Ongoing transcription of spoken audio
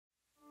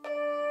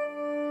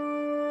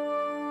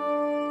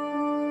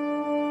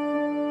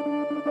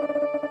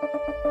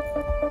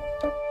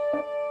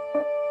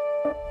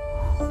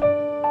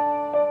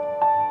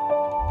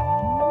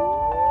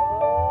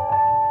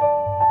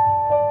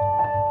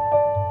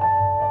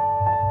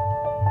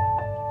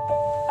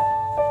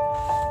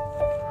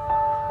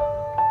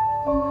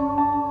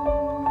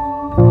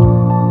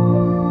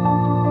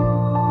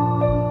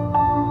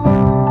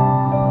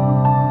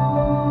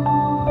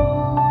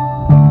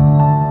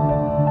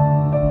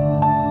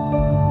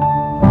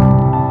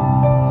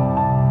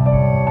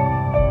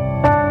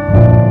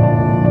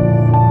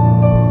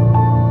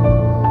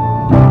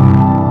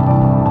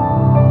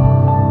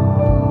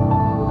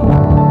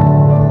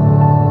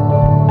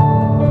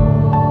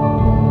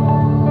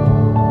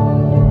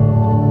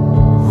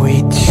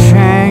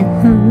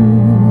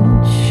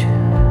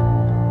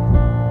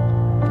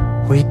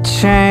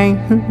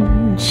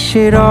change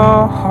it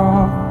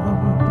all.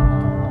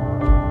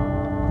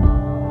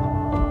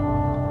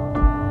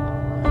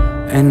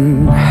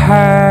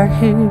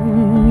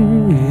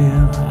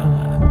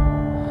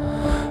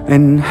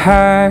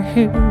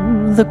 Inhale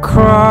the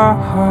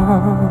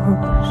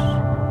cross.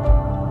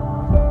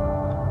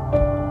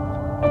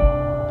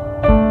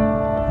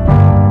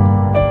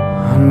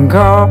 And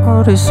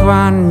God is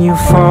when you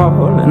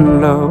fall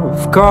in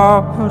love.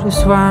 God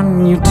is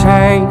when you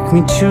take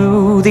me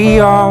to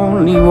the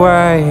only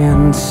way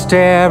in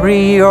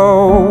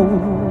stereo.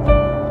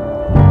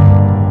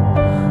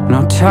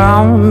 Now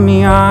tell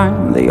me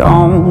I'm the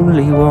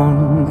only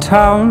one.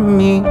 Tell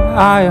me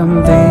I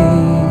am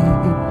thee.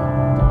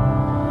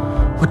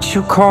 Would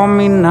you call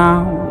me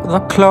now the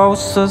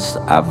closest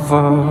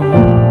ever?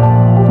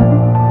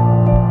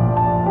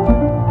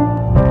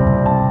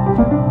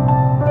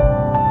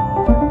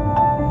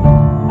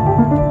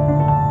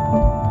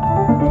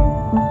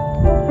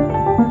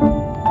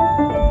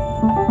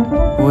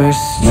 We're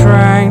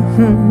strange,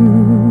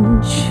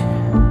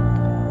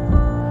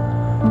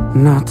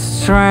 not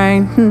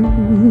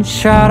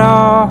strange at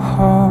all.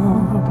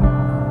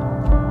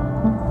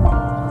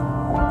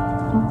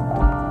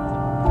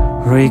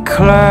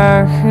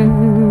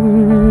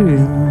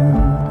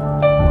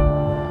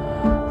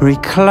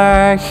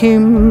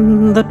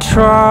 Reclaim the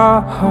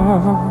trust.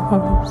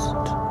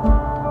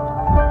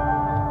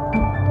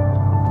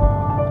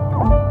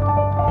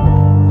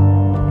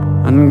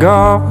 And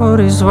God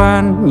is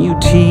when you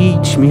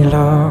teach me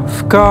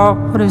love.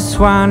 God is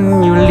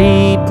when you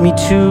lead me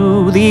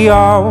to the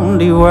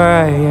only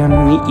way,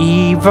 an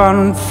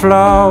even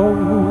flow.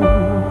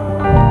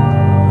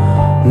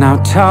 Now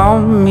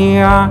tell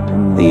me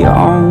I'm the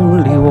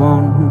only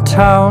one.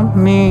 Tell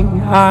me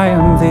I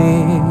am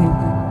thee.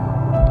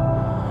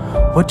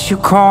 Would you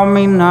call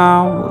me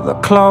now the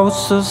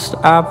closest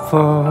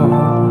ever?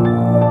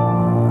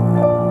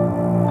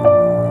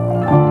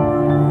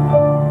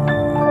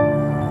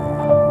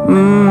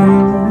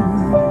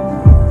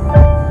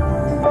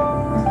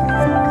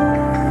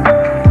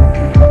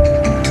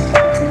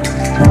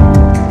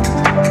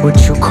 Would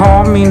you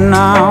call me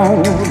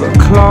now the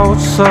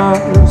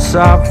closest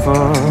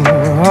ever?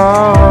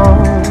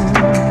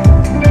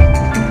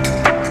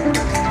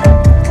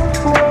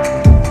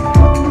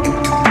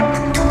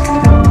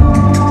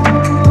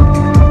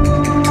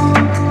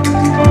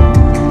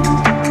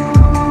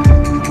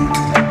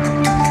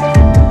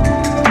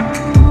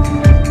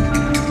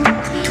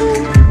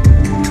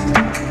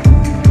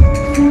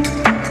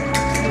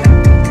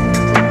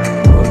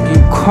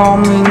 Call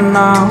me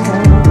now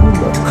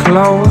the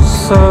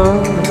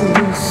closest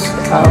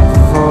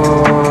ever.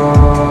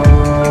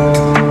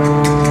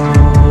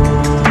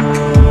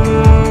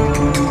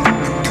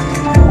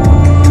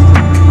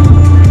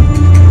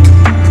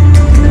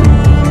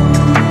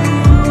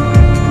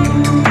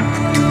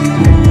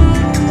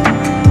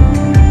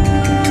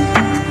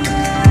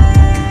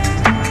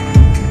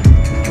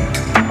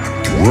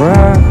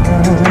 Where